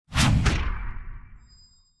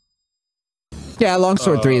Yeah,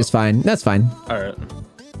 longsword 3 is fine. That's fine. All right.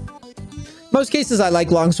 Most cases, I like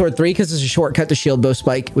longsword 3 because it's a shortcut to shield bow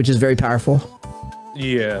spike, which is very powerful.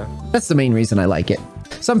 Yeah. That's the main reason I like it.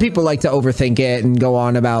 Some people like to overthink it and go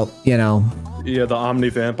on about, you know. Yeah, the Omni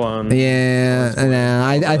Vamp on. Yeah,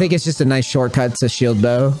 I think it's just a nice shortcut to shield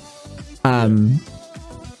bow.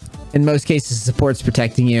 In most cases, support's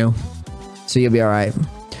protecting you, so you'll be all right.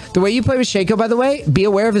 The way you play with Shaco, by the way, be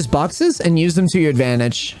aware of his boxes and use them to your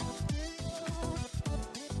advantage.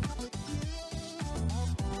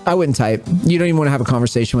 I wouldn't type. You don't even want to have a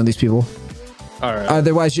conversation with these people. All right.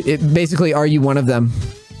 Otherwise, basically, are you one of them?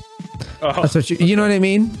 Oh. That's what you know what I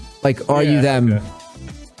mean? Like, are you them? Okay.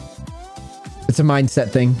 It's a mindset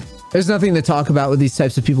thing. There's nothing to talk about with these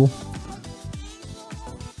types of people.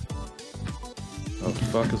 What the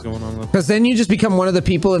fuck is going on with? Because then you just become one of the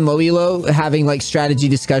people in low elo having like strategy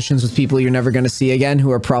discussions with people you're never going to see again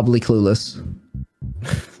who are probably clueless.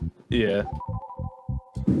 Yeah.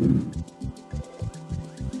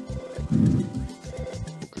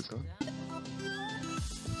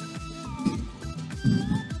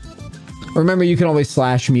 Remember, you can always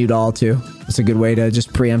slash mute all too. That's a good way to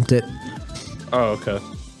just preempt it. Oh, okay.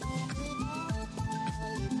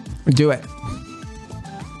 Do it.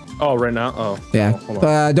 Oh, right now? Oh. Yeah. Oh, hold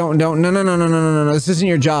on. No. This isn't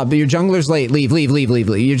your job. Your jungler's late. Leave.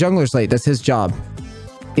 Your jungler's late. That's his job.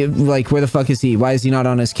 Like, where the fuck is he? Why is he not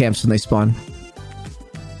on his camps when they spawn?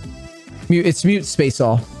 Mute. It's mute space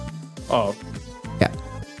all. Oh. Yeah.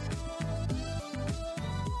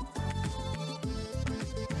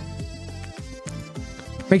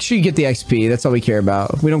 Make sure you get the XP. That's all we care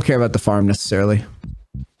about. We don't care about the farm necessarily.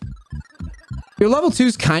 Your level 2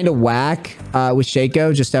 is kind of whack with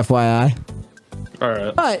Shaco, just FYI. All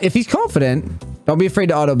right. But if he's confident, don't be afraid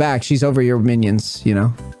to auto back. She's over your minions, you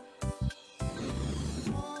know.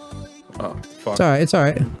 Oh, fuck. It's all right. It's all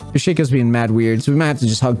right. Your Shaco's being mad weird, so we might have to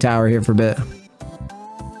just hug tower here for a bit.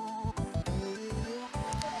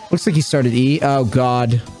 Looks like he started E. Oh,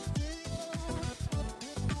 God.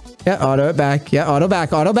 Yeah, auto it back. Yeah, auto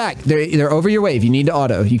back. Auto back. They're over your wave. You need to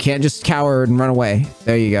auto. You can't just cower and run away.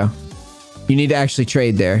 There you go. You need to actually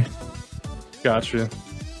trade there. Gotcha.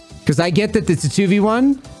 Because I get that it's a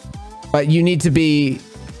 2v1, but you need to be...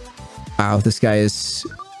 Wow, this guy is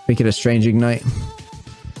making a strange ignite.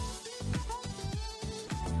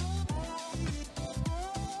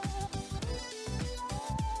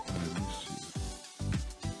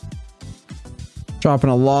 Dropping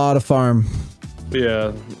a lot of farm.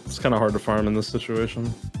 Yeah, it's kind of hard to farm in this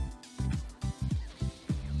situation.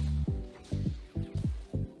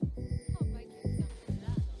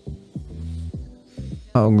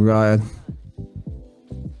 Oh, God.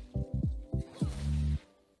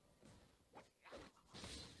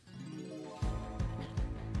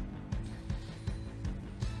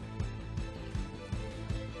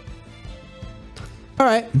 All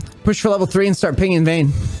right. Push for level 3 and start pinging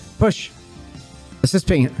Vayne. Push. Let's just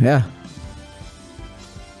ping it. Yeah.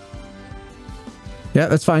 Yeah,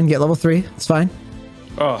 that's fine. Get level 3. It's fine.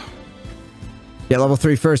 Oh. Get level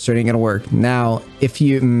 3 first or it ain't gonna work. Now, if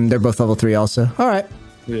you... they're both level 3 also. All right.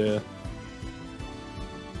 Yeah.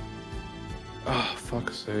 Oh,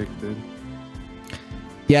 fuck's sake, dude.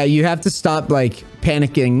 Yeah, you have to stop, like,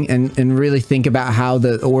 panicking and really think about how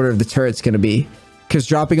the order of the turret's gonna be. Because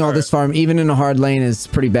dropping all this farm, even in a hard lane, is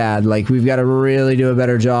pretty bad. Like, we've got to really do a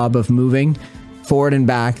better job of moving forward and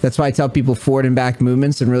back. That's why I tell people forward and back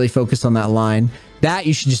movements and really focus on that line. That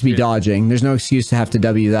you should just be dodging. There's no excuse to have to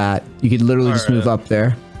W that. You could literally just move up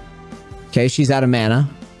there. Okay, she's out of mana.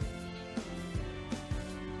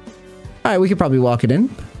 All right, we could probably walk it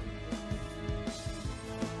in.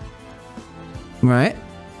 All right,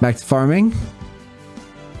 back to farming.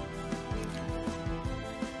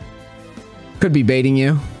 Could be baiting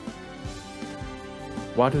you.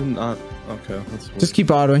 Why didn't I... Okay, that's weird. Just keep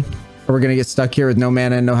autoing, or we're gonna get stuck here with no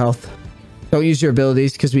mana and no health. Don't use your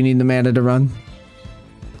abilities because we need the mana to run.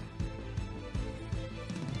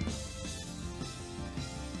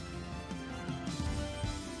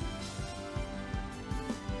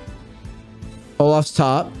 Olaf's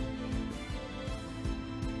top. All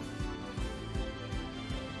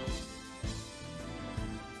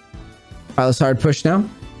right, let's hard push now.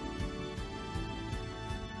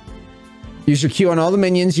 Use your Q on all the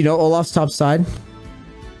minions. You know Olaf's top side.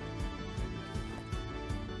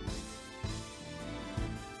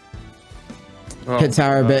 Oh, hit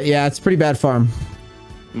tower a bit. Yeah, it's pretty bad farm.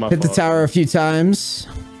 Hit the tower a few times.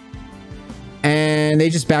 And they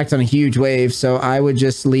just backed on a huge wave, so I would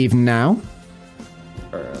just leave now.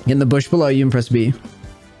 In the bush below you and press B.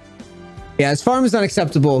 Yeah, his farm is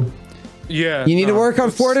unacceptable. Yeah. You need to work on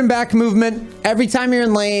forward and back movement every time you're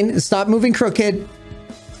in lane. Stop moving crooked.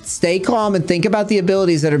 Stay calm and think about the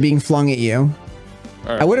abilities that are being flung at you. All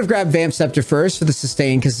right. I would have grabbed Vamp Scepter first for the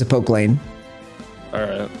sustain because it's a poke lane. All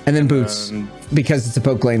right. And then Boots because it's a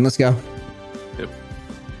poke lane. Let's go. Yep.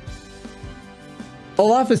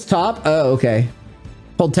 Olaf is top. Oh, okay.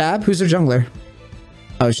 Hold tab. Who's their jungler?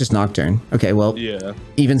 Oh, it's just Nocturne. Okay, well, yeah.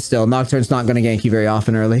 Even still, Nocturne's not going to gank you very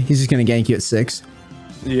often early. He's just going to gank you at 6.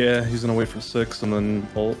 Yeah, he's gonna wait for 6 and then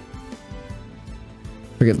ult.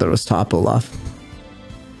 Forget that it was top Olaf.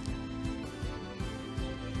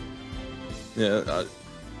 Yeah,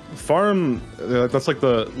 farm. That's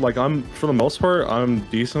like I'm for the most part I'm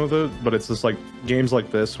decent with it, but it's just like games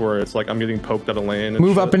like this where it's like I'm getting poked at a lane. And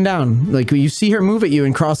move up and down. Like you see her move at you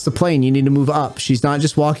and cross the plane, you need to move up. She's not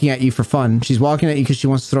just walking at you for fun. She's walking at you because she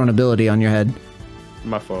wants to throw an ability on your head.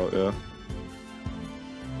 My fault. Yeah.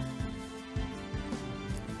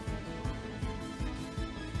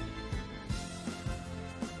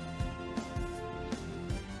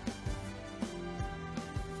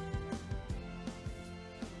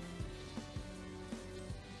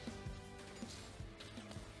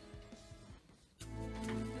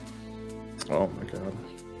 Oh my god.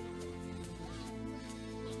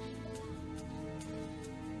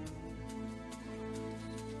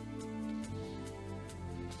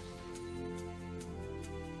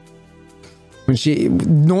 When she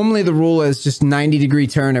normally the rule is just 90-degree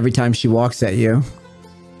turn every time she walks at you.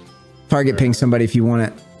 Target ping somebody if you want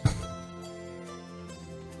it.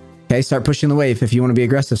 Okay, start pushing the wave. If you want to be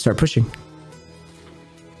aggressive, start pushing.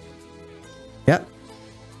 Yep.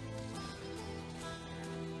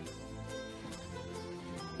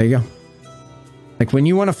 There you go. Like when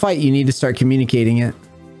you want to fight, you need to start communicating it.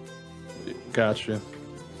 Gotcha.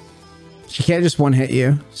 She can't just one hit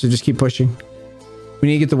you, so just keep pushing. We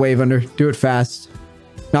need to get the wave under. Do it fast.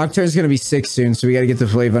 Nocturne's going to be 6 soon, so we got to get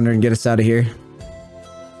this wave under and get us out of here.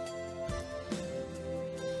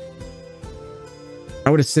 I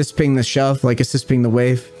would assist ping the shove, like assist ping the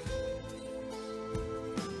wave.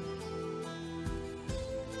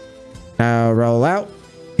 Now roll out.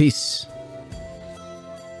 Peace.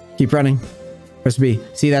 Keep running. Press B.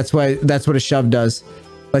 See, that's what a shove does.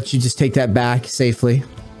 Lets you just take that back safely.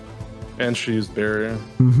 And she used barrier.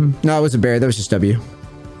 No, it was a barrier. That was just W.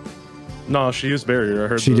 No, she used barrier. I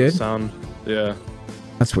heard she did? Sound. Yeah.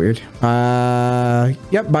 That's weird.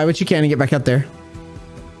 Yep, buy what you can and get back out there.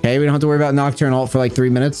 Okay, we don't have to worry about Nocturne ult for like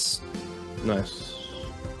 3 minutes. Nice.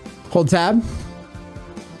 Hold tab.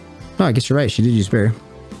 Oh, I guess you're right. She did use barrier.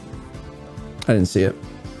 I didn't see it.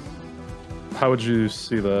 How would you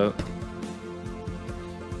see that?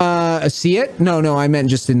 See it? No, I meant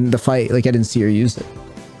just in the fight. Like, I didn't see her use it.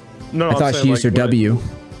 No, I thought she used her W.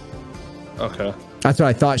 Okay. That's what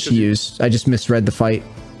I thought she used. I just misread the fight.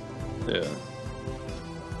 Yeah.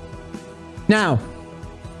 Now,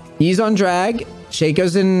 he's on drag.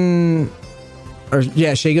 Shaco's in... Or,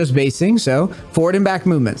 yeah, Shaco's basing, so forward and back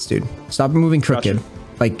movements, dude. Stop moving crooked. Gotcha.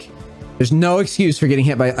 Like, there's no excuse for getting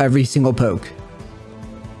hit by every single poke.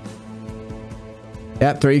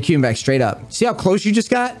 Yep, throw your Q back straight up. See how close you just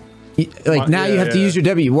got? Like, now you have to use your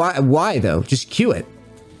W. Why, though? Just Q it.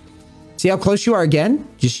 See how close you are again?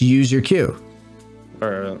 Just use your Q. All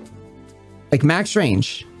right. Like, max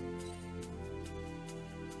range.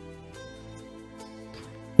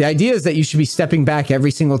 The idea is that you should be stepping back every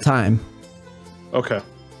single time. Okay.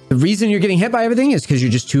 The reason you're getting hit by everything is because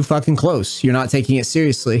you're just too fucking close. You're not taking it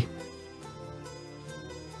seriously.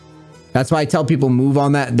 That's why I tell people move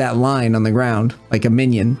on that line on the ground like a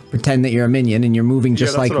minion. Pretend that you're a minion and you're moving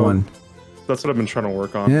just like one. That's what I've been trying to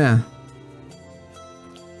work on. Yeah.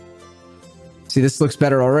 See, this looks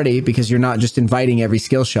better already because you're not just inviting every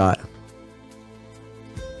skill shot.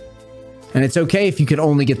 And it's okay if you could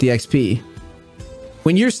only get the XP.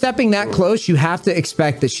 When you're stepping that close, you have to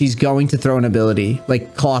expect that she's going to throw an ability,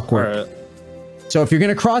 like clockwork. All right. So if you're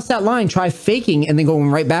going to cross that line, try faking and then going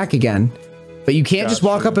right back again. But you can't just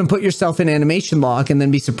walk up and put yourself in animation lock and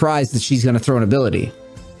then be surprised that she's going to throw an ability.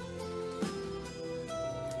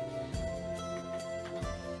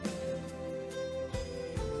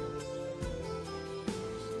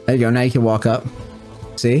 There you go. Now you can walk up.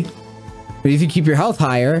 See? But if you keep your health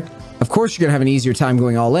higher, of course you're going to have an easier time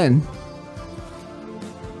going all in.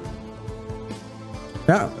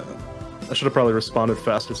 Yeah. I should have probably responded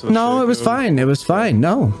faster. So no, it was fine. It was fine.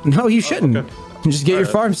 No, you shouldn't. Okay. Just get your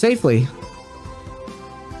farm safely.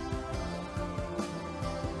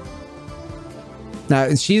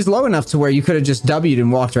 Now, she's low enough to where you could have just W'd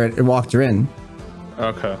and walked her in.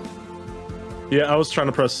 Okay. Yeah, I was trying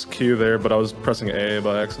to press Q there, but I was pressing A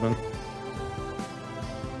by accident.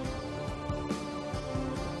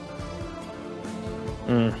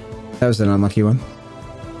 That was an unlucky one.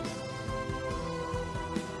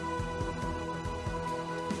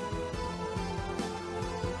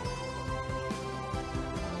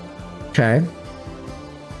 Okay.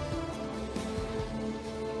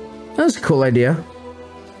 That was a cool idea.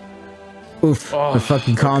 Oof, the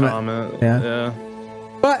fucking comet. Yeah.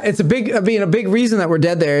 But it's a big, a big reason that we're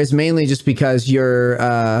dead there is mainly just because you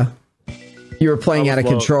were playing out of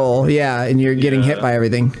control. Yeah, and you're getting hit by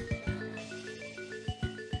everything.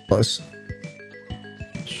 Close.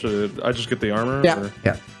 Should I just get the armor? Yeah. Or?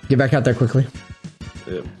 Yeah. Get back out there quickly.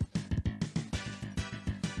 Yep.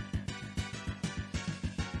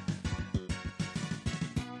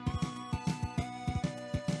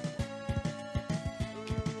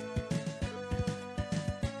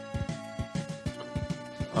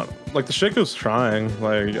 Like the Shaco's trying,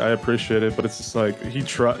 like I appreciate it, but it's just like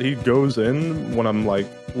he goes in when I'm like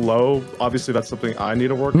low. Obviously that's something I need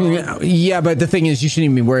to work on. Yeah, but the thing is you shouldn't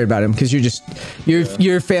even be worried about him because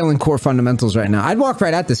you're failing core fundamentals right now. I'd walk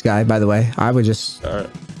right at this guy, by the way. I would just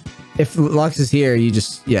if Lux is here, you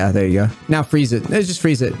just there you go. Now freeze it. Just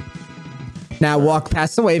freeze it. Now walk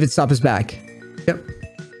past the wave and stop his back. Yep.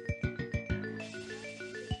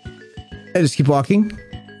 And just keep walking.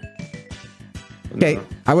 Okay,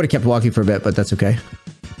 I would have kept walking for a bit, but that's okay.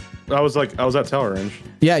 I was at tower range.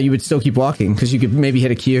 Yeah, you would still keep walking because you could maybe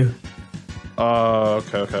hit a Q.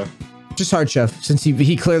 Okay. Just hard shove, since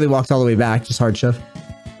he clearly walked all the way back. Just hard shove.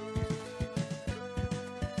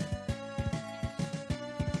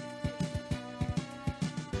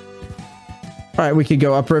 All right, we could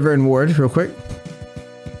go upriver and ward real quick.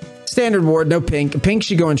 Standard ward, no pink. Pink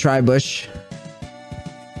should go in tri-bush.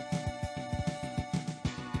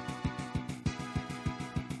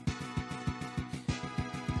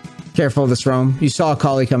 Careful of this roam. You saw a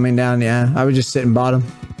collie coming down. Yeah, I would just sit in bottom.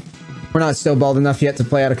 We're not still bald enough yet to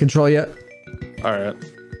play out of control yet. All right.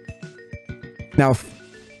 Now,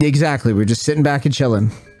 exactly. We're just sitting back and chilling.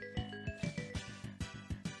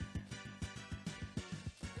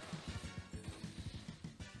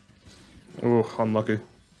 Ooh, unlucky.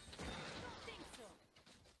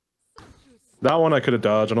 That one I could have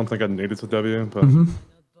dodged. I don't think I needed to W, but...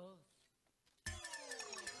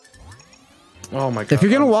 Oh my god. If you're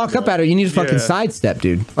gonna walk up at her, you need to fucking sidestep,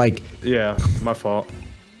 dude. Like... Yeah, my fault.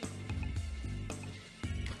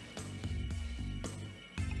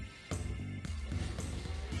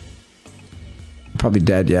 Probably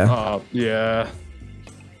dead, yeah. Yeah.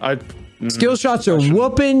 Skill shots are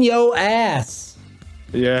whooping yo ass.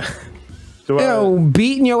 Yeah.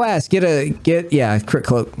 Beating your ass. Yeah, crit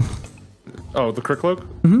cloak. Oh, the crit cloak?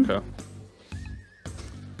 Okay.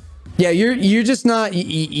 Yeah, you're just not.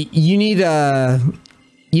 You need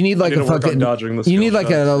like a fucking. You need like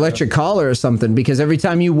an electric collar or something because every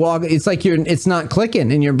time you walk, it's like it's not clicking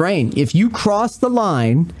in your brain. If you cross the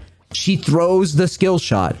line, she throws the skill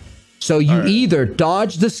shot. So you either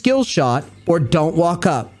dodge the skill shot or don't walk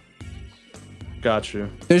up. Got you.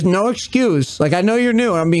 There's no excuse. Like I know you're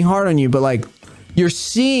new and I'm being hard on you, but like you're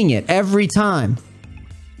seeing it every time.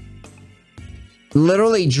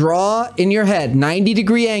 Literally draw in your head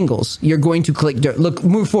 90-degree angles. You're going to click. Look,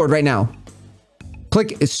 move forward right now.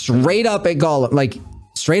 Click straight up at Golem. Like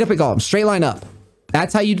straight up at Golem. Straight line up.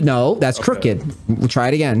 That's how you know. That's crooked. We'll try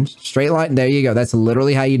it again. Straight line. There you go. That's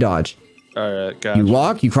literally how you dodge. All right, got you.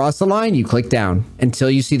 Walk. You cross the line. You click down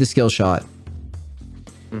until you see the skill shot.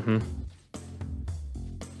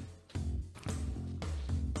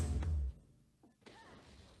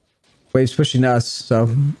 Wave's pushing us,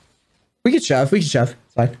 so. We could shove. It's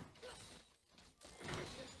fine.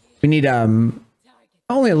 We need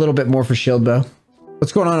only a little bit more for shield bow.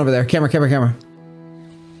 What's going on over there? Camera.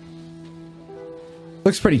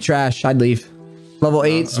 Looks pretty trash. I'd leave. Level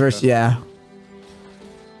 8s versus yeah.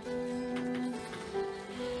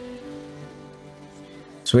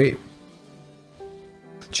 Sweet.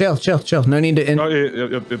 Chill. No need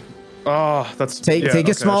to. Yep. Oh, that's take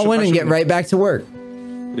a small win and get right back to work.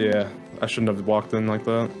 Yeah, I shouldn't have walked in like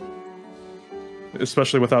that.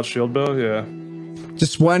 Especially without shield bow, yeah.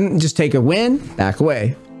 Just take a win, back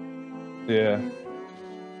away. Yeah.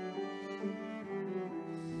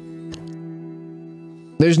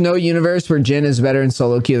 There's no universe where Jhin is better in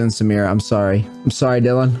solo queue than Samira. I'm sorry,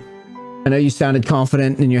 Dylan. I know you sounded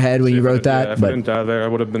confident in your head when you wrote that, if I didn't die there, I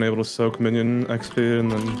would have been able to soak minion XP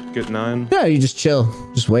and then get 9. Yeah, you just chill.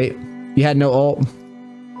 Just wait. You had no ult.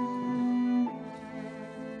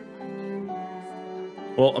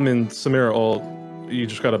 Well, I mean, Samira ult, you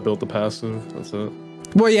just gotta build the passive. That's it.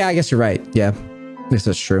 Well, yeah, I guess you're right. Yeah, I guess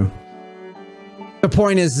that's true. The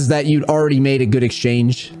point is that you'd already made a good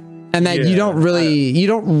exchange, and that you don't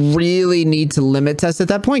really need to limit test at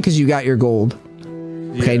that point because you got your gold.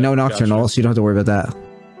 Okay, no nocturnal, so you don't have to worry about that.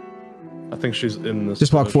 I think she's in this.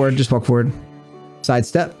 Just walk forward. Just walk forward.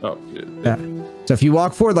 Sidestep. Oh, yeah. So if you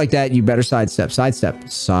walk forward like that, you better sidestep. Sidestep.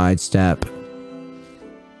 Sidestep.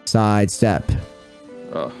 Sidestep.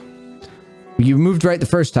 Oh. You moved right the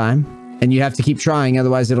first time, and you have to keep trying,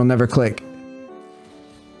 otherwise it'll never click.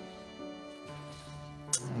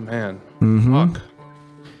 Oh, man. Fuck.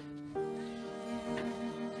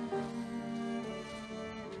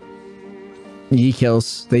 Ye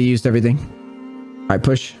kills. They used everything. All right,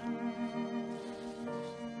 push.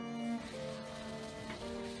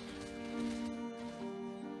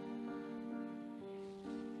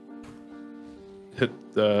 Hit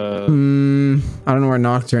I don't know where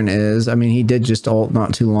Nocturne is. I mean, he did just ult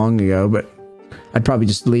not too long ago, but I'd probably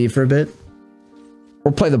just leave for a bit.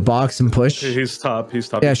 Or play the box and push. He's top. He's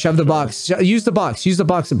top. Yeah, shove the box. Use the box. Use the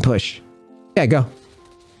box and push. Yeah, go.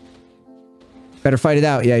 Better fight it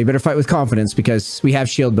out. Yeah, you better fight with confidence because we have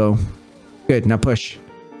shield bow. Good. Now push.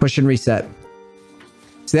 Push and reset.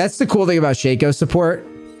 So that's the cool thing about Shaco support.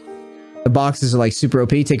 The boxes are like super OP.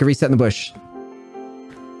 Take a reset in the bush.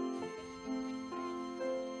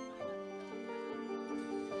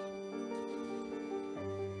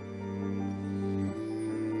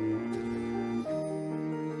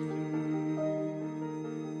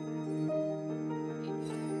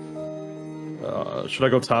 Should I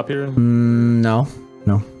go top here? No.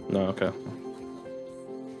 No. No, okay.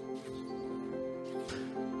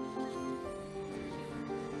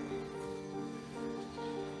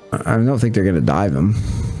 I don't think they're gonna dive him.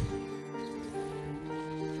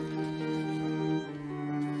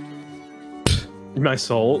 Nice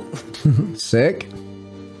ult. Sick.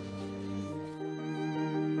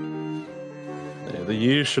 Yeah, the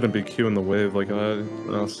Yi shouldn't be queuing the wave like that.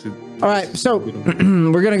 All right, so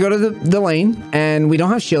we're gonna go to the lane, and we don't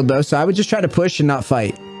have shield bow, so I would just try to push and not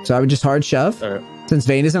fight. So I would just hard shove. All right. Since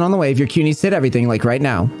Vayne isn't on the wave, your Q needs to hit everything, like right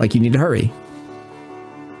now. Like you need to hurry.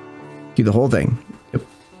 Do the whole thing. Yep.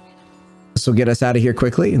 This will get us out of here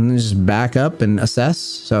quickly, and then just back up and assess.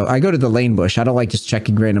 So I go to the lane bush. I don't like just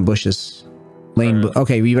checking random bushes. Lane. Right.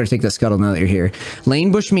 Okay, we better take the scuttle now that you're here.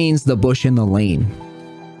 Lane bush means the bush in the lane.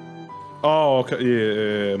 Oh, okay.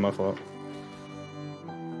 Yeah, my fault.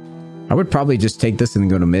 I would probably just take this and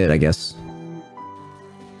go to mid, I guess.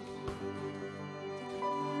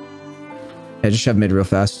 Yeah, just shove mid real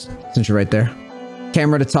fast since you're right there.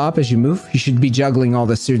 Camera to top as you move. You should be juggling all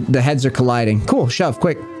this. The heads are colliding. Cool. Shove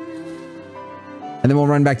quick. And then we'll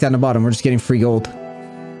run back down to bottom. We're just getting free gold. All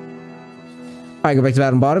right, go back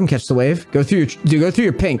to bottom. Catch the wave. Go through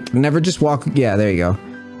your pink. Never just walk. Yeah, there you go.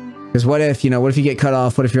 Because what if, what if you get cut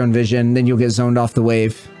off? What if you're on vision? Then you'll get zoned off the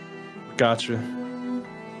wave. Gotcha.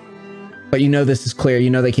 But this is clear.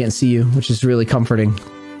 They can't see you, which is really comforting.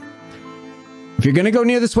 If you're going to go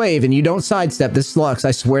near this wave and you don't sidestep, this Lux,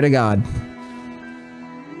 I swear to God.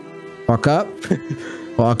 Walk up.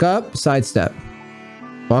 Walk up. Sidestep.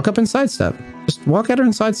 Walk up and sidestep. Just walk at her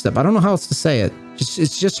and sidestep. I don't know how else to say it.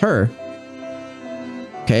 It's just her.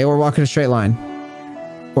 Okay, we're walking a straight line.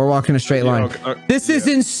 We're walking a straight line. Okay, this is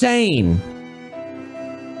insane.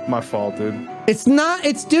 My fault, dude. It's not.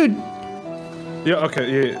 It's, dude. Yeah,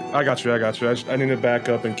 okay. Yeah, I got you. I need to back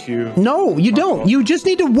up and queue. No, you don't. Fault. You just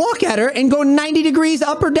need to walk at her and go 90 degrees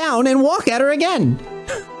up or down and walk at her again.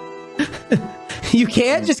 You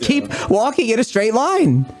can't just keep walking in a straight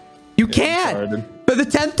line. You can't. For the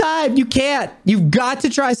 10th time, you can't. You've got to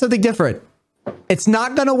try something different. It's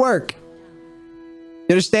not going to work.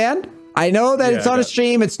 You understand? I know that it's on a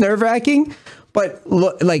stream. It's nerve-wracking. But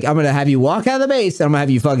look, like, I'm going to have you walk out of the base. And I'm going to have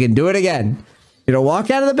you fucking do it again. You're going to walk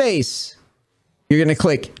out of the base. You're going to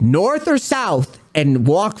click north or south and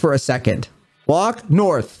walk for a second. Walk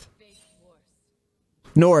north.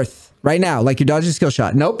 North. Right now. Like you're dodging a skill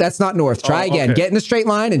shot. Nope, that's not north. Try again. Okay. Get in a straight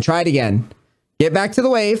line and try it again. Get back to the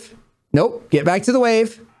wave. Nope. Get back to the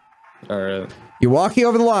wave. All right. You're walking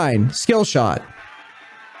over the line. Skill shot.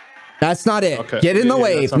 That's not it. Okay. Get in the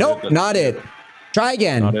wave. Nope, not it. Try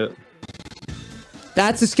again. Not it.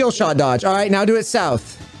 That's a skill shot dodge. All right, now do it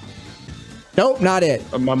south. Nope, not it.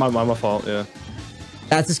 My fault, yeah.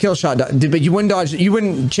 That's a skill shot, but you wouldn't dodge. You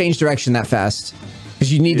wouldn't change direction that fast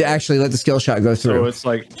because you need to actually let the skill shot go through. So it's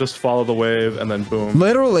like just follow the wave and then boom.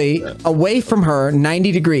 Literally away from her,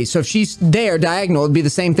 90 degrees. So if she's there diagonal, it'd be the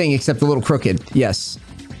same thing except a little crooked. Yes.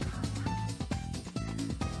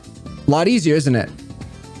 A lot easier, isn't it?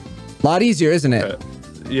 A lot easier, isn't it?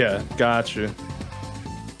 Yeah, gotcha.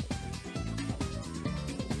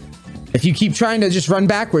 If you keep trying to just run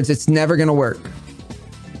backwards, it's never going to work.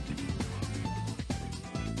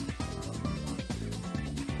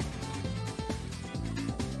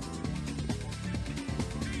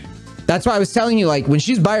 That's why I was telling you, like, when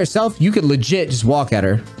she's by herself, you could legit just walk at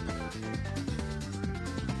her.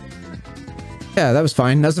 Yeah, that was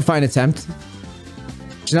fine. That was a fine attempt.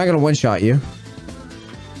 She's not going to one-shot you.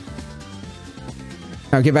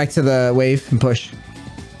 Now get back to the wave and push.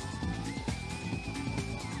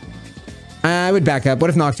 I would back up. What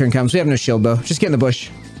if Nocturne comes? We have no shield, though. Just get in the bush.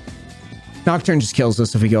 Nocturne just kills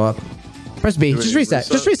us if we go up. Press B. Just reset.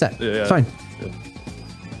 Just reset. Yeah, it's fine. Yeah.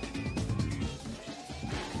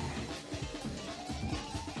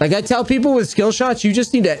 Like I tell people with skill shots, you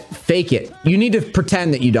just need to fake it. You need to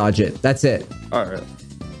pretend that you dodge it. That's it. All right.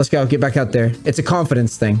 Let's go. Get back out there. It's a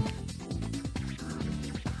confidence thing.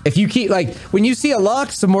 If you keep, like, when you see a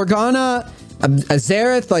Lux, a Morgana, a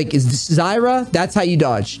Xerath, like Zyra, that's how you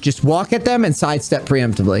dodge. Just walk at them and sidestep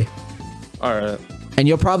preemptively. All right. And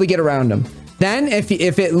you'll probably get around them. Then if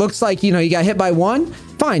it looks like, you know, you got hit by one,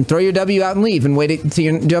 fine. Throw your W out and leave and wait until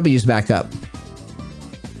your W's back up.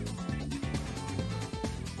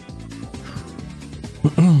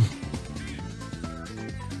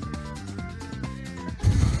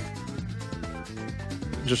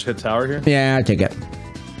 Just hit tower here? Yeah, I take it.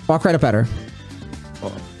 Walk right up at her. Oh,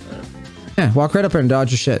 right. Yeah, walk right up her and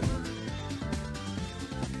dodge your shit.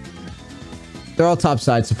 They're all top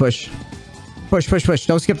side, so push. Push, push, push.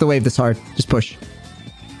 Don't skip the wave this hard. Just push.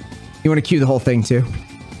 You want to queue the whole thing too.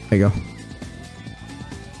 There you go.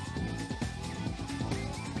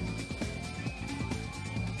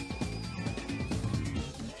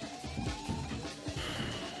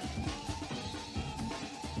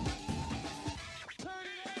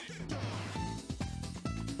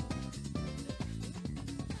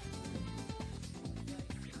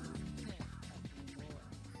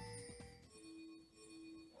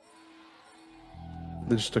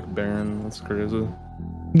 They just took Baron. That's crazy.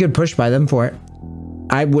 Good push by them for it.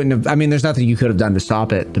 I wouldn't have. I mean, there's nothing you could have done to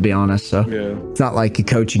stop it, to be honest. So yeah, it's not like a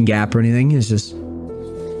coaching gap or anything. It's just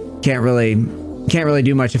can't really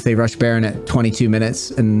do much if they rush Baron at 22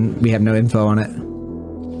 minutes and we have no info on it.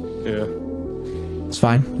 Yeah, it's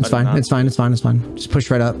fine. It's fine. It's fine. It's fine. It's fine. Just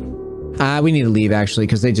push right up. We need to leave actually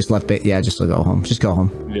because they just left. Yeah, just go home. Just go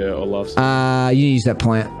home. Yeah, Olaf's. You use that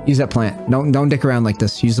plant. Use that plant. Don't dick around like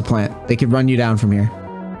this. Use the plant. They could run you down from here.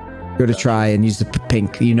 Go to try and use the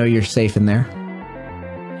pink. You know you're safe in there.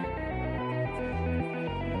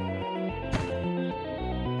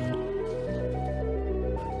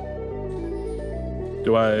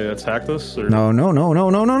 Do I attack this? Or? No.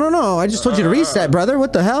 I just told you to reset, brother.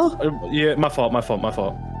 What the hell? Yeah, my fault.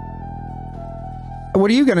 What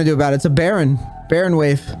are you gonna do about it? It's a Baron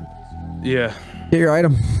wave. Yeah. Get your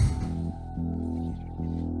item.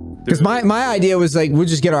 Because my idea was like, we'll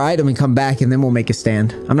just get our item and come back and then we'll make a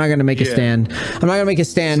stand. I'm not going to make a stand. I'm not going to make a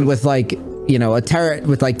stand with like, you know, a turret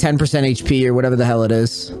with like 10% HP or whatever the hell it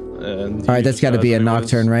is. All right, that's got to be a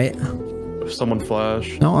Nocturne, right? If someone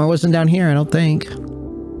flash. No, I wasn't down here, I don't think.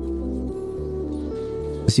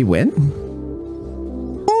 Does he win?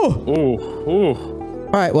 Oh! Oh!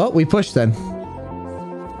 All right, well, we pushed then.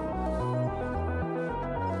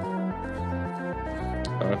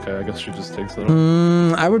 Okay, I guess she just takes it.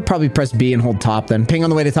 I would probably press B and hold top then. Ping on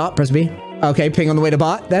the way to top, press B. Okay, ping on the way to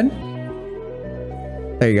bot then.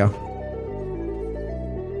 There you go.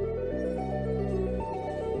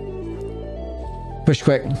 Push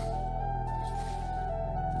quick.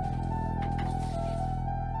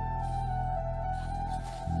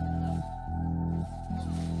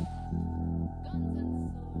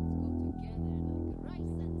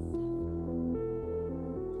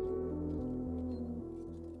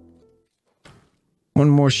 One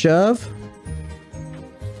more shove.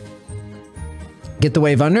 Get the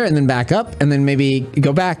wave under and then back up and then maybe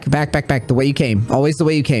go back the way you came. Always the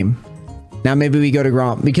way you came. Now maybe we go to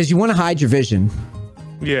Gromp because you want to hide your vision.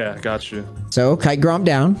 Yeah, got you. So kite Gromp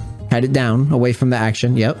down. Kite it down away from the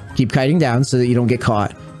action. Yep. Keep kiting down so that you don't get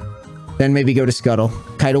caught. Then maybe go to Scuttle.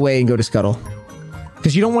 Kite away and go to Scuttle.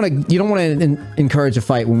 Because you don't want to encourage a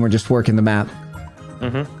fight when we're just working the map.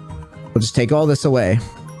 We'll just take all this away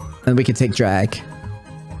and we can take drag.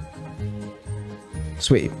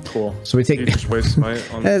 Sweet. Cool. So we take. He just wastes my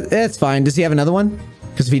on... That's fine. Does he have another one?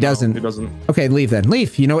 Because if he doesn't, he doesn't. Okay, leave then.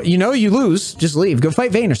 Leave. You know you lose. Just leave. Go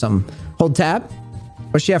fight Vayne or something. Hold tab.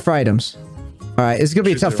 What's she have for items? All right, it's gonna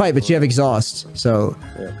be a tough fight, but you have exhaust. So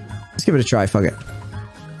yeah. Let's give it a try. Fuck it.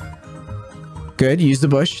 Good. Use the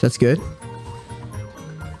bush. That's good.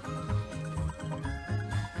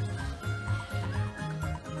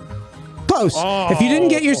 Close. Oh. If you didn't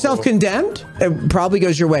get yourself condemned, it probably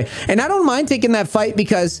goes your way. And I don't mind taking that fight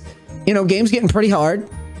because, you know, game's getting pretty hard.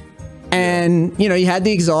 And, you know, you had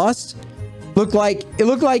the exhaust. It looked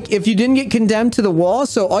like if you didn't get condemned to the wall,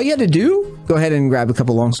 so all you had to do, Go ahead and grab a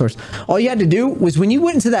couple long swords. All you had to do was when you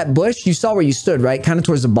went into that bush, you saw where you stood, right? Kind of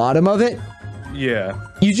towards the bottom of it. Yeah.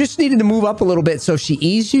 You just needed to move up a little bit so if she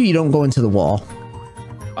eased you, you don't go into the wall.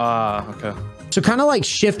 Okay. So kind of like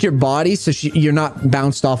shift your body so you're not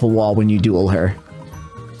bounced off a wall when you duel her.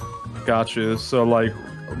 Gotcha. So like,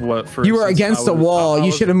 what? For you were against the wall.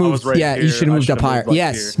 You should have moved. Right yeah, here. you should have moved up higher. Like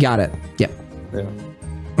yes, here. got it. Yep. Yeah.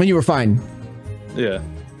 When you were fine. Yeah.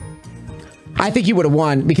 I think you would have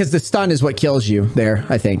won because the stun is what kills you there,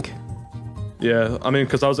 I think. Yeah, I mean,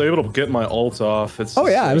 because I was able to get my ult off. It's oh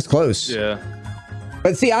yeah, it was close. Yeah.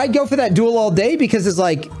 But see, I'd go for that duel all day because it's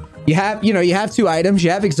like you have, you know, you have 2 items,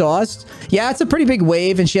 you have exhaust. Yeah, it's a pretty big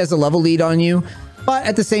wave and she has a level lead on you. But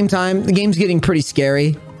at the same time, the game's getting pretty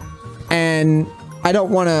scary. And I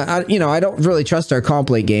don't want to, you know, I don't really trust our comp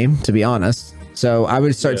late game, to be honest. So I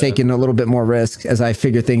would start taking a little bit more risk as I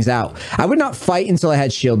figure things out. I would not fight until I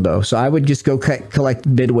had shield bow. So I would just go collect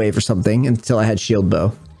mid wave or something until I had shield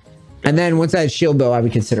bow. And then once I had shield bow, I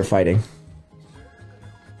would consider fighting.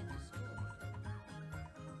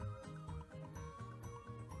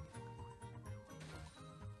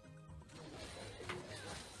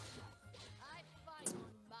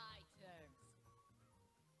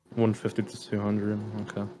 $150 to 200.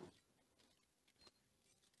 Okay.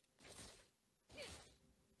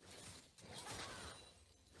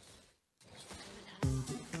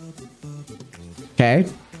 Okay.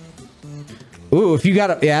 Ooh, if you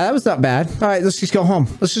got it. Yeah, that was not bad. All right, let's just go home.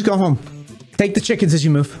 Let's just go home. Take the chickens as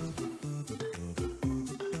you move.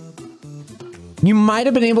 You might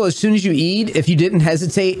have been able, as soon as you E'd, if you didn't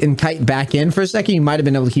hesitate and kite back in for a second, you might have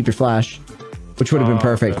been able to keep your flash, which would have been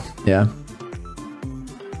perfect. Okay. Yeah.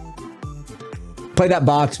 Play that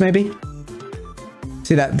box, maybe.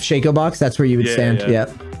 See that Shaco box? That's where you would stand. Yeah.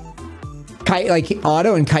 Yep. Kite, like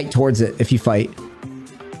auto and kite towards it if you fight.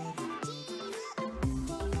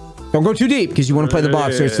 Don't go too deep because you want to play the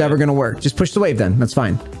box or it's never going to work. Just push the wave then. That's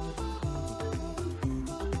fine.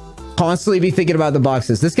 Constantly be thinking about the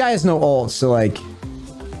boxes. This guy has no ult, so like...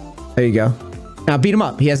 There you go. Now beat him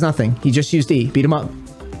up. He has nothing. He just used E. Beat him up.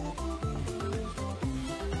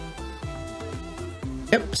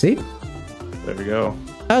 Yep, see? There we go.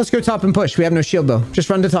 Let's go top and push. We have no shield though. Just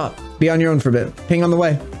run to top. Be on your own for a bit. Ping on the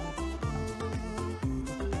way.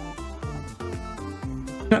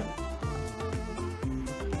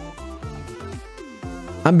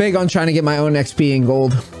 I'm big on trying to get my own XP and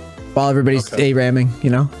gold while everybody's A-ramming,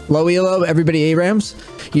 you know? Low elo, everybody A-rams.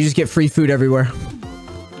 You just get free food everywhere.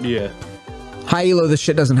 Yeah. High elo, this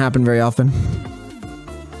shit doesn't happen very often.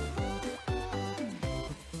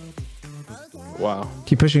 Wow.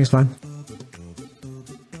 Keep pushing, it's fine.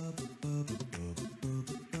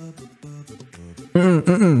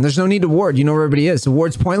 There's no need to ward. You know where everybody is. The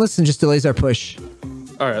ward's pointless and just delays our push.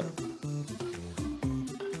 All right.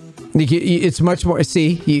 It's much more.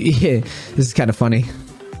 See, this is kind of funny.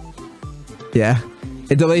 Yeah,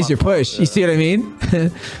 it delays your push. You see what I mean?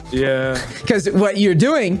 Yeah. Because what you're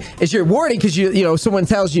doing is you're warding because you know someone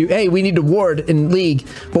tells you, hey, we need to ward in league.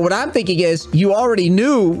 But what I'm thinking is you already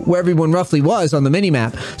knew where everyone roughly was on the mini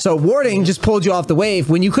map. So warding just pulled you off the wave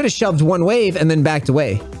when you could have shoved one wave and then backed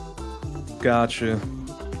away. Gotcha.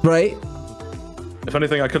 Right. If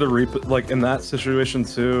anything, I could have like in that situation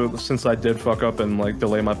too, since I did fuck up and like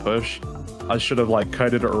delay my push, I should have like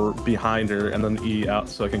kited her behind her and then E out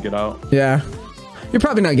so I can get out. Yeah. You're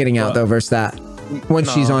probably not getting out though versus that.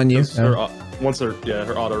 Once she's on you. Once her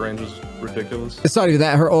auto range is ridiculous. It's not even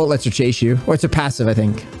that. Her ult lets her chase you. Or it's a passive, I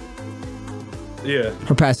think. Yeah.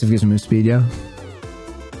 Her passive gives her move speed, yeah.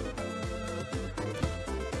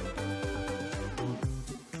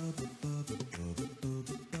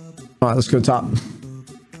 All right, let's go top.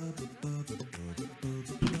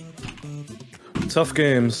 Tough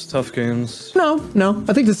games, tough games. No.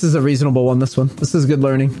 I think this is a reasonable one, this one. This is good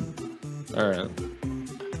learning. All right.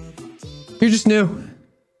 You're just new.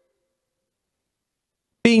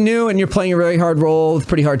 Being new and you're playing a really hard role with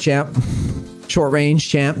pretty hard champ. Short range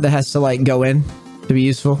champ that has to like go in to be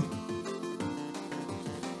useful.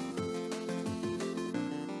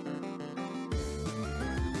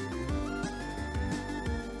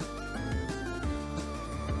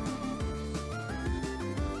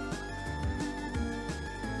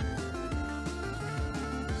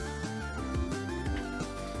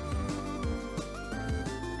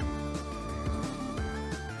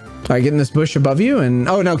 All right, getting this bush above you, and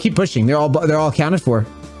oh no, keep pushing. They're all accounted for.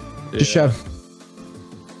 Just shove.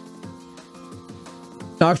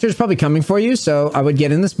 Doctor's probably coming for you, so I would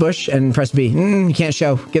get in this bush and press B. You can't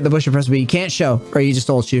show. Get the bush and press B. You can't show, or he just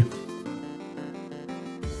ults you.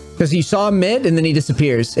 Because you saw him mid, and then he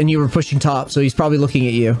disappears, and you were pushing top, so he's probably looking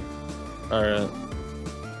at you. All right.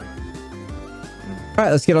 All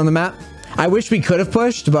right, let's get on the map. I wish we could have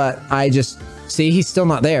pushed, but I just... See, he's still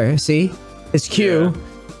not there. See? His Q... Yeah.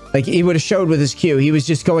 Like, he would have showed with his Q. He was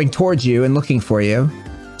just going towards you and looking for you.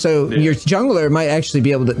 So your jungler might actually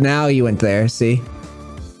be able to... Now you went there, see?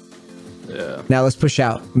 Yeah. Now let's push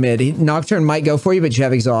out mid. Nocturne might go for you, but you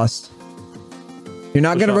have exhaust. You're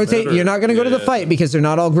not going to rotate. You're not going to go to the fight because they're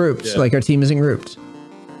not all grouped. Yeah. Like, our team isn't grouped.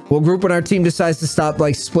 We'll group when our team decides to stop,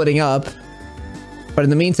 like, splitting up. But in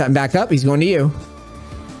the meantime, back up. He's going to you.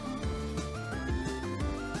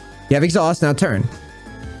 You have exhaust. Now turn.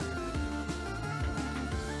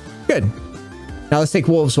 Good. Now let's take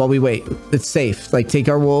wolves while we wait. It's safe. Like, take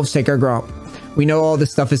our wolves, take our Gromp. We know all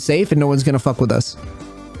this stuff is safe and no one's going to fuck with us.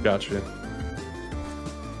 Gotcha.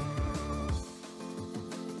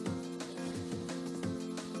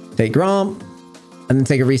 Take Gromp and then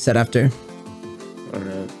take a reset after. All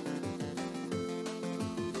right.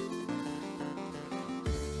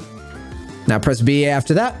 Now press B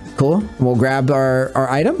after that. Cool. We'll grab our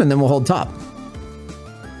item and then we'll hold top.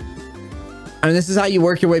 And this is how you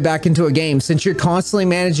work your way back into a game. Since you're constantly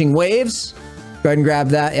managing waves, go ahead and grab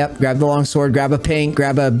that. Yep, grab the long sword, grab a pink,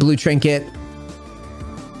 grab a blue trinket.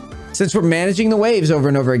 Since we're managing the waves over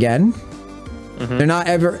and over again, they're not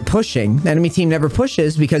ever pushing. The enemy team never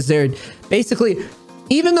pushes because they're basically,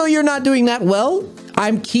 even though you're not doing that well,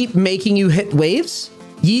 I keep making you hit waves.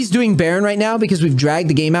 Yee's doing Baron right now because we've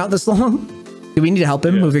dragged the game out this long. Do we need to help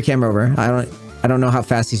him? Move your camera over. I don't know how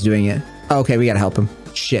fast he's doing it. Oh, okay, we gotta help him.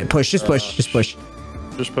 Shit, push, just push, just push.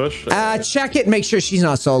 Just push? Check it, make sure she's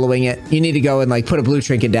not soloing it. You need to go and like put a blue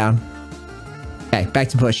trinket down. Okay, back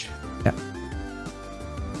to push. Yeah.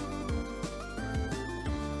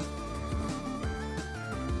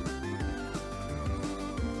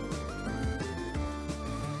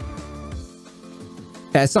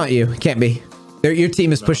 Yeah, it's not you. It can't be. Your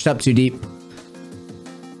team is pushed up too deep.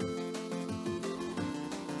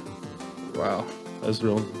 Wow, that's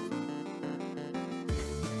real.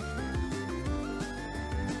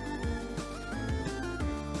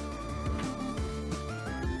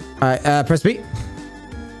 All right, press B.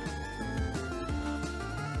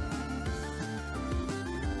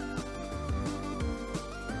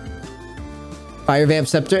 Fire Vamp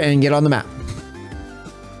Scepter and get on the map.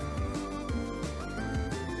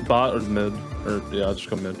 Bot or mid? Or yeah, I'll just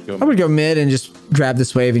go mid. I would go mid and just grab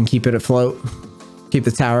this wave and keep it afloat. Keep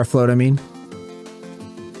the tower afloat, I mean.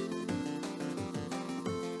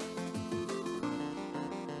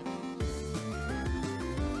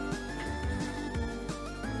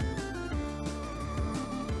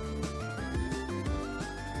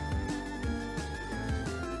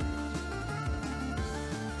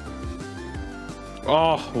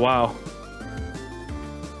 Oh, wow.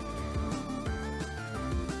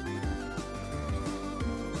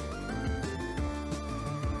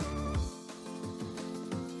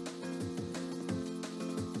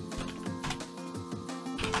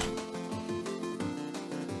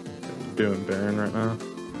 Doing Baron right now.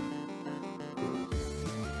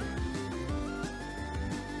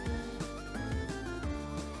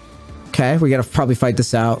 Okay, we gotta probably fight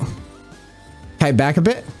this out. Okay, back a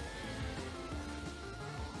bit.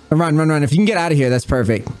 Run, run, run. If you can get out of here, that's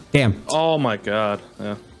perfect. Damn. Oh my god.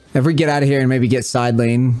 Yeah. If we get out of here and maybe get side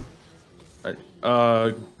lane.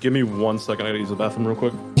 Alright. Give me 1 second. I gotta use the bathroom real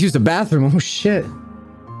quick. Use the bathroom? Oh shit.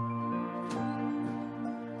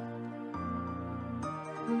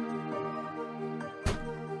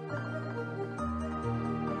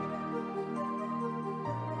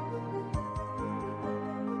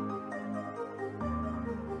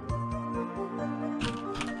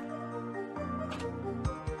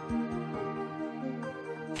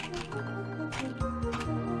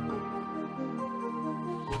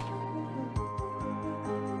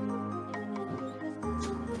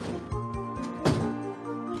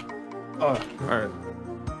 Oh, alright.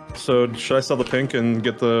 So, should I sell the pink and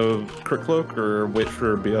get the crit cloak, or wait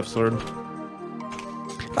for BF sword?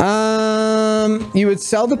 You would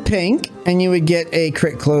sell the pink, and you would get a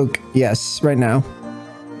crit cloak. Yes, right now.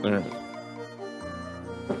 Alright.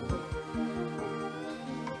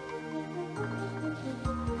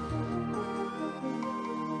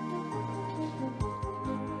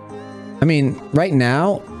 I mean, right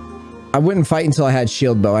now, I wouldn't fight until I had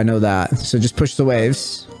shield bow. I know that. So just push the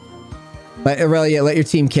waves. Let Aurelia, let your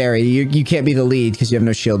team carry. You can't be the lead because you have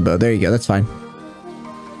no shield bow. There you go. That's fine.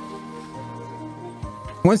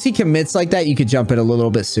 Once he commits like that, you could jump it a little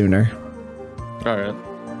bit sooner. All right.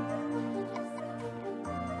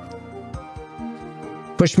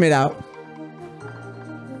 Push mid out.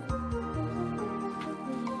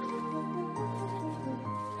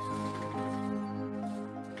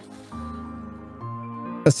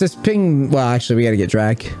 Assist ping. Well, actually, we got to get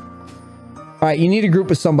drag. All right, you need to group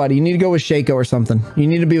with somebody. You need to go with Shaco or something. You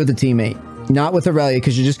need to be with a teammate, not with Aurelia,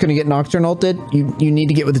 because you're just going to get Nocturne ulted. You need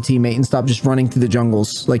to get with a teammate and stop just running through the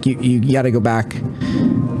jungles. Like, you got to go back.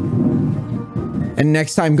 And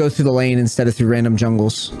next time, go through the lane instead of through random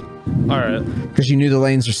jungles. All right. Because you knew the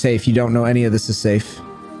lanes are safe. You don't know any of this is safe.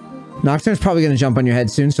 Nocturne's probably going to jump on your head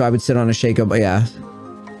soon, so I would sit on a Shaco, but yeah.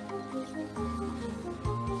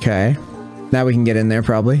 Okay. Now we can get in there,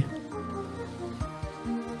 probably.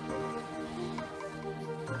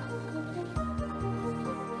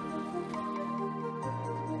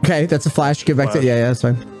 Okay, that's a flash. Give back to... Yeah, that's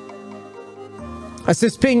fine.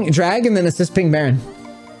 Assist ping drag and then assist ping Baron.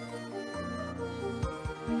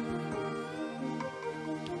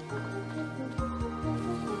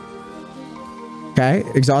 Okay,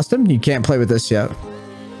 exhaust him. You can't play with this yet.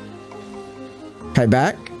 Kite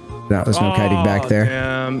back. No, there's no kiting back there.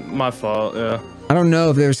 Damn, my fault. Yeah. I don't know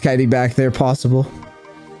if there's kiting back there possible.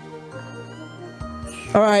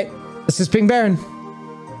 All right, assist ping Baron.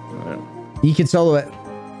 Right. You can solo it.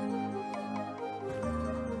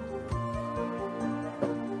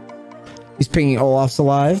 He's pinging Olaf's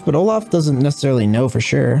alive, but Olaf doesn't necessarily know for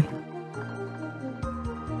sure.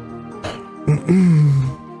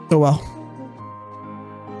 Oh well.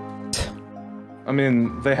 I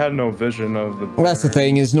mean, they had no vision of the... Well, that's the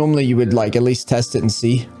thing, is normally you would like at least test it and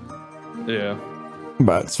see. Yeah.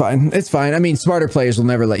 But it's fine. It's fine. I mean, smarter players will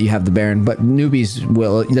never let you have the Baron, but newbies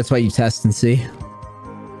will. That's why you test and see.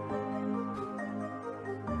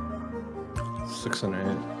 6 and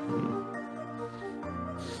 8.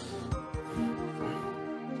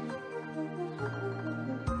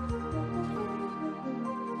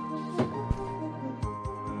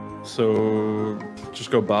 So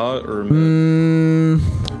just go bot or mid?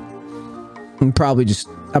 I'm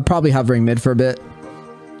probably hovering mid for a bit.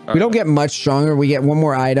 We don't get much stronger. We get one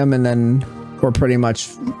more item and then we're pretty much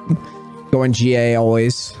going GA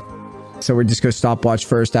always. So we just go stopwatch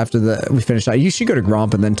first after we finish that. You should go to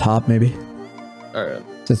Gromp and then top maybe. All right.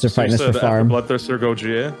 Since they're fighting us for farm. Bloodthirster go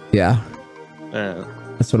GA? Yeah. All right.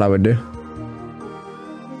 That's what I would do.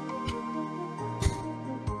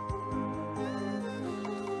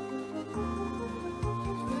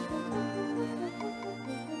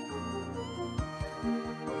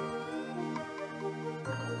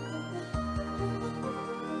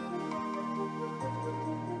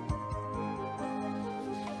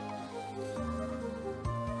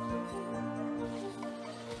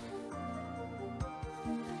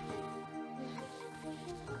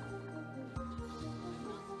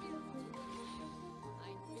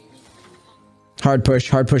 Hard push,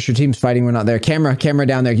 hard push. Your team's fighting. We're not there. Camera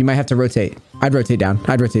down there. You might have to rotate. I'd rotate down.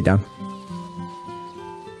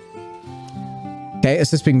 Okay,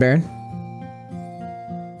 assist ping Baron.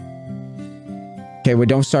 Okay, we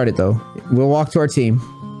don't start it though. We'll walk to our team.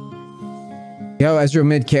 Yo, Ezreal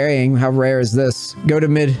mid carrying. How rare is this? Go to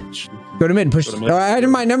mid. Go to mid. Push. Oh, never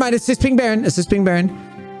mind. Assist ping Baron.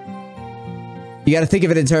 You got to think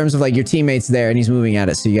of it in terms of like your teammate's there and he's moving at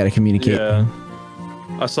it, so you got to communicate. Yeah.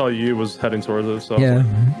 I saw you was heading towards it, so yeah.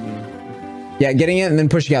 Yeah, getting it and then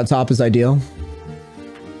pushing out top is ideal.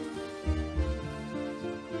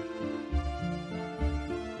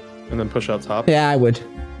 And then push out top? Yeah, I would.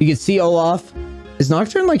 You can see Olaf. Is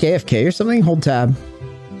Nocturne like AFK or something? Hold tab.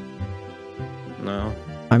 No.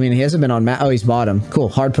 I mean, he hasn't been on map. Oh, he's bottom. Cool.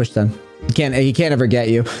 Hard push then. He can't ever get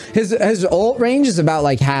you. His ult range is about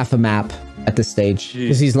like half a map at this stage.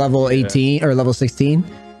 Because he's level 18 or level 16.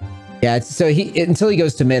 Yeah, so until he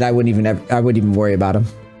goes to mid, I wouldn't even worry about him.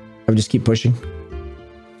 I would just keep pushing.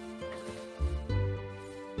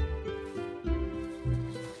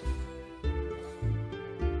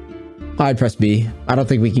 I'd press B. I don't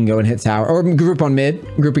think we can go and hit tower or group on mid.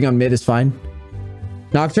 Grouping on mid is fine.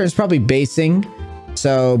 Nocturne's probably basing,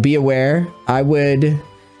 so be aware. I would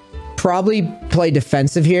probably play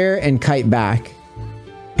defensive here and kite back.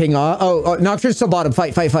 Ping off. Oh, Nocturne's still bottom.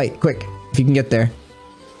 Fight, quick if you can get there.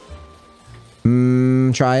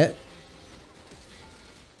 Try it.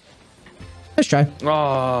 Let's try.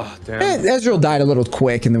 Oh, damn. Ezreal died a little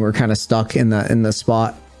quick and then we're kind of stuck in the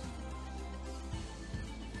spot.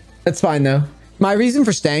 That's fine though. My reason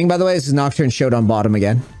for staying, by the way, is Nocturne showed on bottom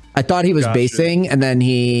again. I thought he was basing and then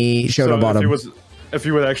he showed on bottom. If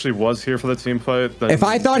he actually was here for the team fight, then if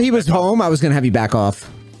I thought he was home, I was gonna have you back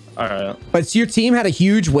off. All right. But your team had a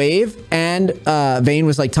huge wave and Vayne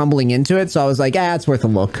was like tumbling into it, so I was like, it's worth a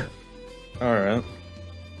look. All right.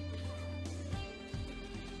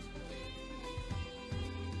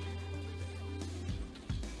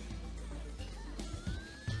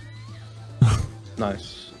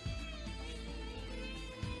 Nice.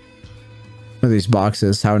 What are these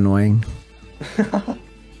boxes. How annoying. Look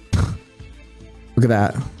at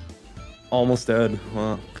that. Almost dead.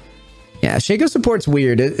 Wow. Yeah, Shaco support's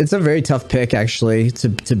weird. It's a very tough pick, actually,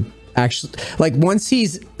 to actually... Like, once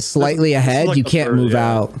he's slightly ahead, like you can't move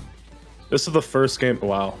out. This is the first game.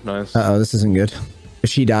 Wow, nice. Uh-oh, this isn't good. If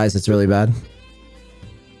she dies, it's really bad.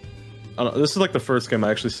 I don't know, this is like the first game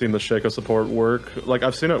I actually seen the Shaco support work. Like,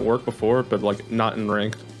 I've seen it work before, but like not in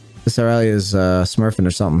ranked. This Aurelia is smurfing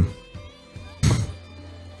or something.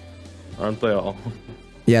 Aren't they all?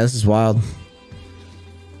 Yeah, this is wild.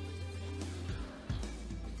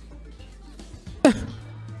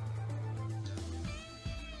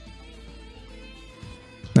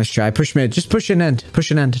 Nice try. Push mid. Just push an end. Push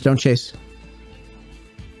an end. Don't chase.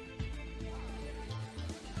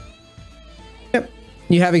 Yep.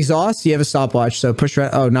 You have exhaust. You have a stopwatch. So push right.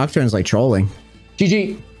 Oh, Nocturne's like trolling.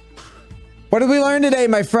 GG. What did we learn today,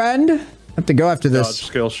 my friend? I have to go after this. Dodge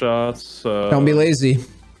skill shots. Don't be lazy.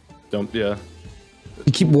 Yeah.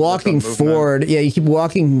 You keep walking forward. Yeah, you keep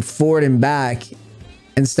walking forward and back.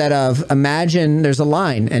 Instead of, imagine there's a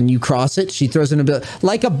line and you cross it. She throws an ability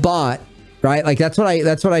like a bot. Right? Like that's what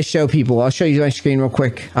I show people. I'll show you my screen real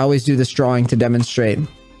quick. I always do this drawing to demonstrate.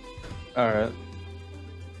 All right.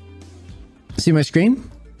 See my screen?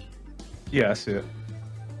 Yeah, I see it.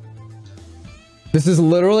 This is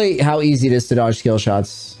literally how easy it is to dodge skill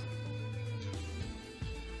shots.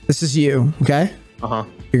 This is you, okay? Uh-huh.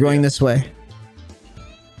 You're going this way.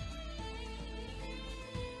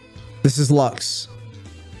 This is Lux.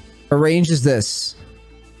 Her range is this.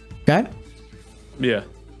 Okay? Yeah.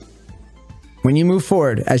 When you move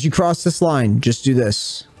forward, as you cross this line, just do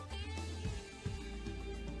this.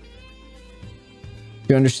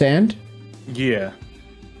 You understand? Yeah.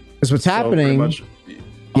 Because what's happening... Much,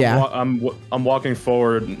 yeah. I'm walking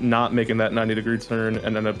forward, not making that 90-degree turn,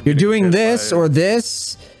 and then... You're doing this or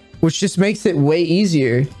this, which just makes it way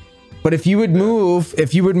easier. But if you would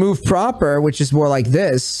move proper, which is more like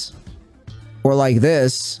this, or like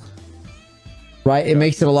this... Right? It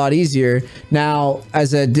makes it a lot easier. Now,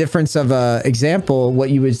 as a difference of a example, what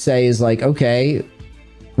you would say is like, okay,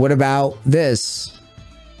 what about this?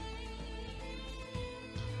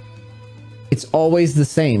 It's always the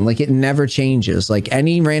same. Like, it never changes. Like,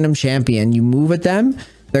 any random champion, you move at them,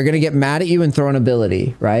 they're going to get mad at you and throw an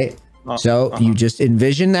ability, right? So you just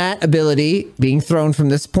envision that ability being thrown from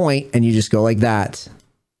this point, and you just go like that.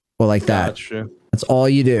 Or like that. That's all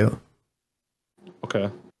you do. Okay.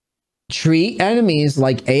 Treat enemies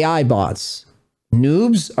like AI bots.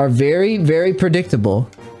 Noobs are very, very predictable.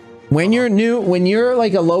 When you're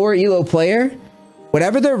like a lower elo player,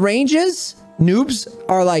 whatever their range is, noobs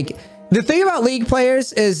are like... The thing about League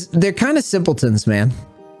players is they're kind of simpletons, man.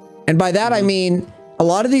 And by that, I mean, a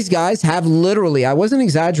lot of these guys have literally, I wasn't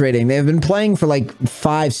exaggerating, they've been playing for like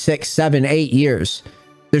 5, 6, 7, 8 years.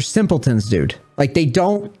 They're simpletons, dude. Like, they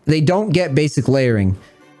don't get basic layering.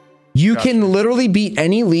 You can literally beat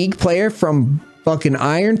any League player from fucking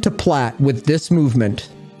iron to plat with this movement.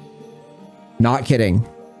 Not kidding.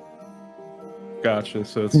 Gotcha.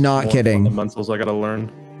 So it's not kidding. Fundamentals I gotta learn.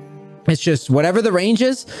 It's just whatever the range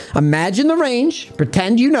is. Imagine the range.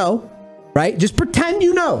 Pretend you know. Right? Just pretend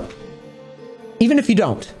you know. Even if you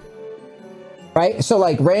don't. Right? So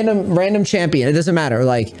like random champion. It doesn't matter.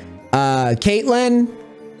 Like Caitlyn.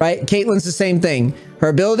 Right? Caitlyn's the same thing. Her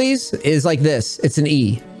abilities is like this. It's an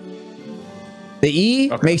E. The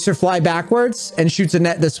E makes her fly backwards and shoots a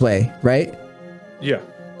net this way, right? Yeah.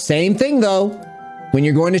 Same thing though. When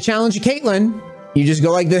you're going to challenge a Caitlyn, you just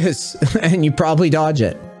go like this and you probably dodge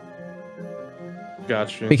it.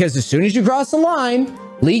 Gotcha. Because as soon as you cross the line,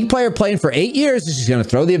 League player playing for 8 years is just going to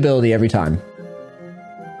throw the ability every time.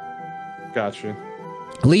 Gotcha.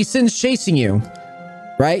 Lee Sin's chasing you,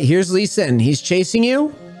 right? Here's Lee Sin. He's chasing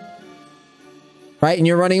you, right? And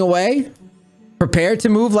you're running away. Prepare to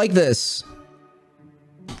move like this.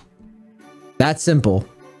 That's simple.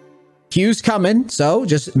 Q's coming, so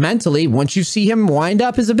just mentally, once you see him wind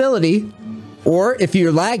up his ability, or if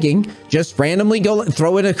you're lagging, just randomly go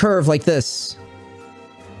throw in a curve like this.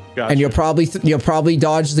 Gotcha. And you'll probably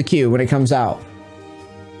dodge the Q when it comes out.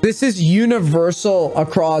 This is universal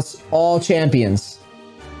across all champions.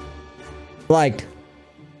 Like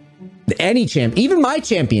any champ, even my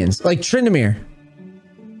champions, like Tryndamere,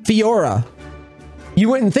 Fiora. You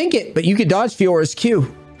wouldn't think it, but you could dodge Fiora's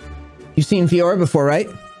Q. You've seen Fiora before, right?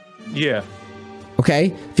 Yeah.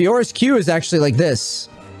 Okay. Fiora's Q is actually like this.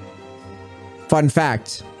 Fun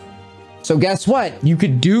fact. So guess what? You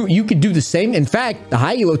could do the same. In fact, the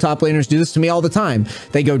high elo top laners do this to me all the time.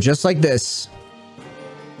 They go just like this.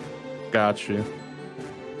 Got you.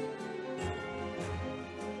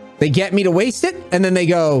 They get me to waste it, and then they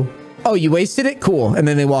go Oh, you wasted it? Cool. And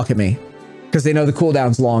then they walk at me because they know the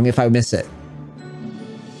cooldown's long if I miss it.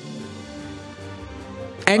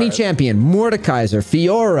 Any champion, Mordekaiser,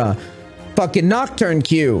 Fiora, fucking Nocturne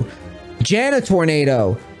Q, Janna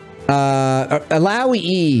Tornado, Alawi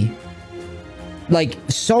E, like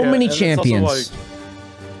so many champions.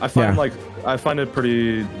 Like, I find it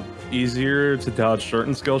pretty easier to dodge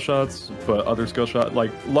certain skill shots, but other skill shot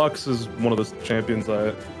like Lux is one of the champions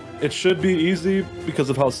that it should be easy because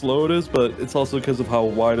of how slow it is, but it's also because of how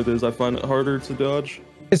wide it is. I find it harder to dodge.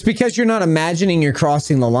 It's because you're not imagining you're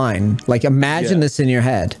crossing the line. Like imagine this in your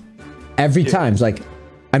head every time. It's like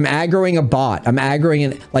I'm aggroing a bot. I'm aggroing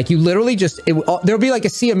an, like you literally just, there'll be like a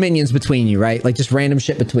sea of minions between you, right? Like just random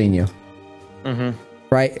shit between you.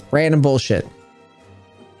 Right? Random bullshit.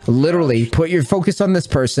 Literally put your focus on this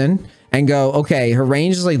person and go, okay, her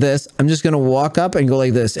range is like this. I'm just going to walk up and go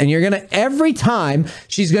like this. And you're going to, every time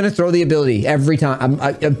she's going to throw the ability every time.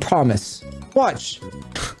 I promise. Watch.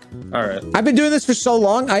 All right. I've been doing this for so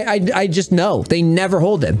long. I just know they never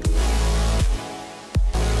hold him.